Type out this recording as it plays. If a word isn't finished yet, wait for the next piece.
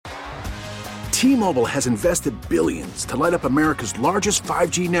T-Mobile has invested billions to light up America's largest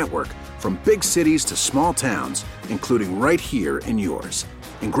 5G network, from big cities to small towns, including right here in yours.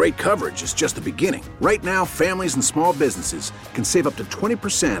 And great coverage is just the beginning. Right now, families and small businesses can save up to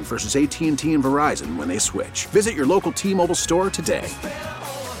 20% versus AT&T and Verizon when they switch. Visit your local T-Mobile store today.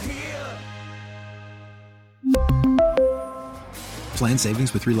 Plan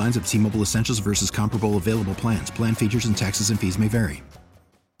savings with 3 lines of T-Mobile Essentials versus comparable available plans. Plan features and taxes and fees may vary.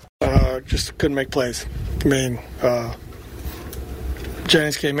 Just couldn't make plays. I mean,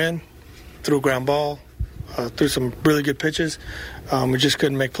 Jennings came in, threw a ground ball, threw some really good pitches. We just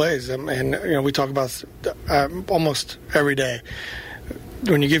couldn't make plays. And we talk about almost every day.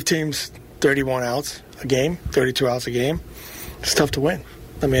 When you give teams 31 outs a game, 32 outs a game, it's tough to win.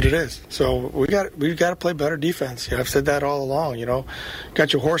 I mean, it is. So we've got to play better defense. I've said that all along.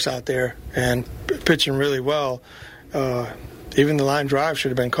 Got your horse out there and pitching really well. Even the line drive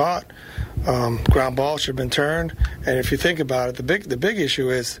should have been caught. Ground ball should have been turned. And if you think about it, the big issue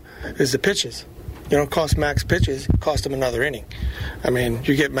is the pitches. It cost Max pitches, cost him another inning. I mean,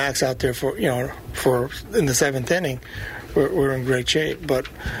 you get Max out there for in the 7th inning, we're in great shape. But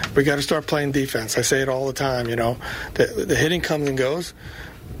we got to start playing defense. I say it all the time. The hitting comes and goes,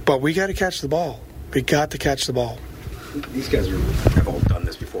 but we got to catch the ball. We got to catch the ball. These guys have all done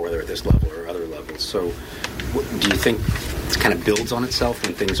this before, whether at this level or other levels. So, do you think it kind of builds on itself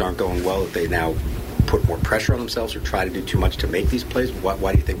when things aren't going well, that they now put more pressure on themselves or try to do too much to make these plays?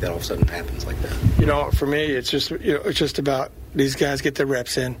 Why do you think that all of a sudden happens like that? For me, it's just about these guys get their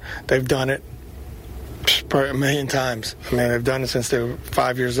reps in. They've done it probably a million times. I mean, they've done it since they were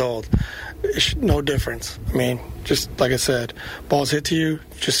 5 years old. It's no difference. I mean, just like I said, balls hit to you,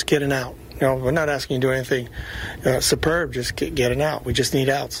 just get an out. We're not asking you to do anything superb. Just get an out. We just need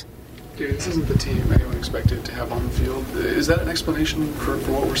outs. Dude, this isn't the team anyone expected to have on the field. Is that an explanation for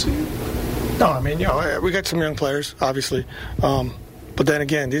what we're seeing? No, I mean, we got some young players, obviously. But then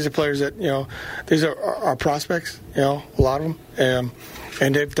again, these are players that, these are our prospects, a lot of them.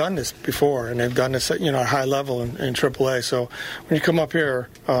 And they've done this before, and they've done this at, a high level in AAA. So when you come up here,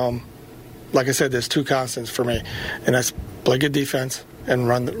 like I said, there's 2 constants for me. And that's play good defense and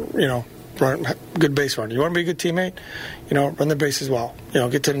run good base run. You want to be a good teammate, run the bases well.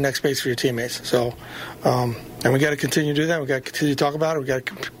 Get to the next base for your teammates. So, and we got to continue to do that. We got to continue to talk about it. We got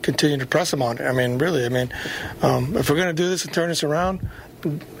to continue to press them on it. I mean, really. I mean, if we're going to do this and turn this around,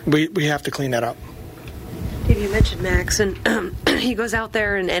 we have to clean that up. Dave, you mentioned Max, and he goes out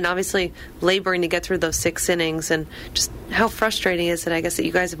there and obviously laboring to get through those 6 innings. And just how frustrating is it, I guess, that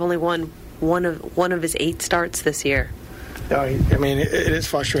you guys have only won one of his 8 starts this year? I mean, it is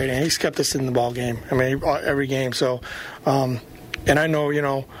frustrating. He's kept us in the ball game. I mean, every game. So, and I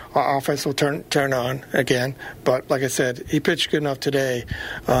know, our offense will turn on again. But like I said, he pitched good enough today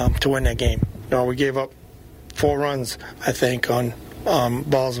to win that game. We gave up 4 runs, I think, on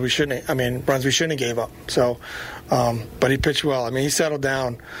runs we shouldn't have gave up. So, but he pitched well. I mean, he settled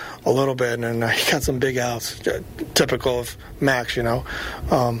down a little bit, and he got some big outs, typical of Max.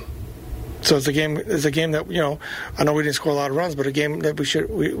 So it's a game that I know we didn't score a lot of runs, but a game that we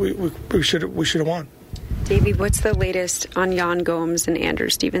should have won. Davey, what's the latest on Jan Gomes and Andrew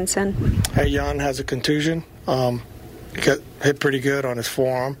Stevenson? Hey, Jan has a contusion. He got hit pretty good on his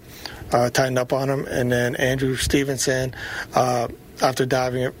forearm, tightened up on him, and then Andrew Stevenson, after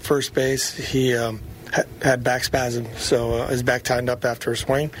diving at first base, he had back spasm, so his back tightened up after a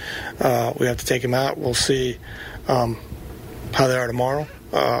swing. We have to take him out. We'll see how they are tomorrow.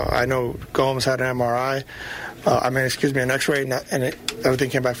 I know Gomes had an MRI, an X-ray, and everything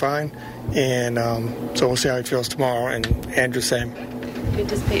came back fine. And so we'll see how he feels tomorrow. And Andrew, same. Do you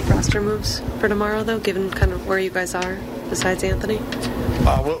anticipate roster moves for tomorrow, though, given kind of where you guys are, besides Anthony?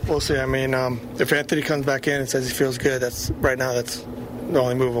 We'll see. I mean, if Anthony comes back in and says he feels good, that's the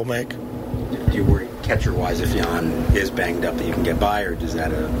only move we'll make. Do you worry catcher-wise if Jan is banged up that you can get by, or is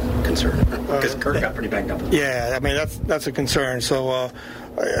that a concern? Because Kirk got pretty banged up. Yeah, I mean, that's a concern. So,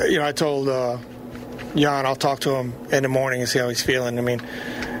 I told Jan I'll talk to him in the morning and see how he's feeling. I mean,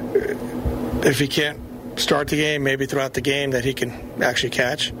 if he can't start the game, maybe throughout the game that he can actually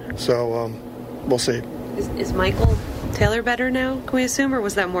catch. So, we'll see. Is Michael Taylor better now, can we assume, or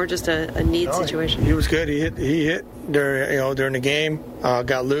was that more just a need situation? He was good. He hit during the game,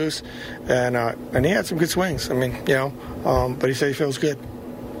 got loose, and he had some good swings. I mean, but he said he feels good.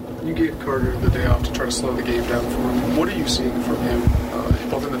 You gave Carter the day off to try to slow the game down for him. What are you seeing from him,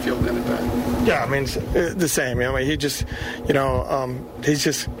 both in the field and at bat? Yeah, I mean, it's the same. I mean, he just,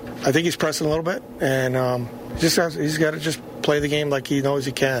 I think he's pressing a little bit, and he's got to just play the game like he knows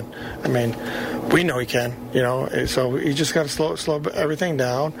he can. I mean, we know he can, so you just got to slow everything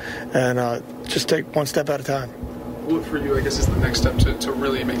down and just take one step at a time. What for you, I guess, is the next step to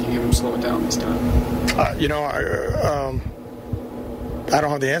really making him slow it down this time? I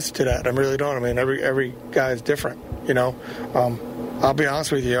don't have the answer to that. I really don't. I mean, every guy is different, I'll be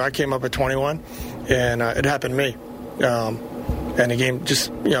honest with you. I came up at 21, and it happened to me. And the game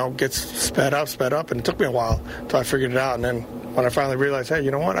just, gets sped up, and it took me a while until I figured it out. And then when I finally realized, hey,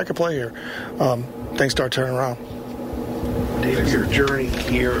 you know what, I can play here, things start turning around. Dave, your journey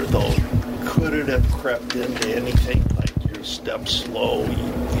here, though, could it have crept into anything like your step slow,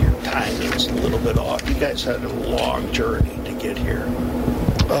 your timing's a little bit off? You guys had a long journey to get here.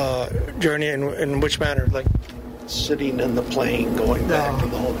 Journey in which manner? Like sitting in the plane, going back to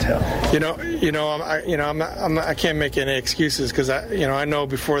the hotel. I can't make any excuses because I know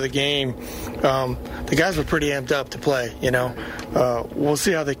before the game, the guys were pretty amped up to play. We'll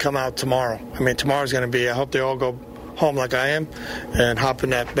see how they come out tomorrow. I mean, tomorrow's going to be. I hope they all go home like I am, and hop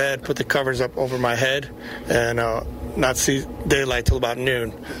in that bed, put the covers up over my head, and not see daylight till about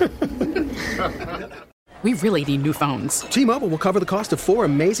noon. We really need new phones. T-Mobile will cover the cost of 4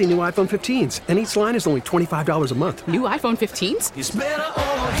 amazing new iPhone 15s, and each line is only $25 a month. New iPhone 15s? It's better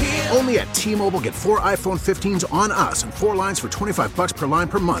over here. Only at T-Mobile, get 4 iPhone 15s on us and 4 lines for $25 per line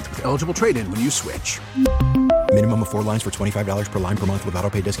per month with eligible trade-in when you switch. Minimum of 4 lines for $25 per line per month with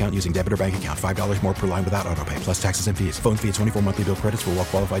autopay discount using debit or bank account. $5 more per line without autopay, plus taxes and fees. Phone fee at 24 monthly bill credits for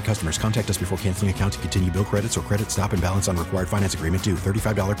well-qualified customers. Contact us before canceling account to continue bill credits or credit stop and balance on required finance agreement due.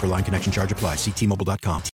 $35 per line connection charge applies. See T-Mobile.com.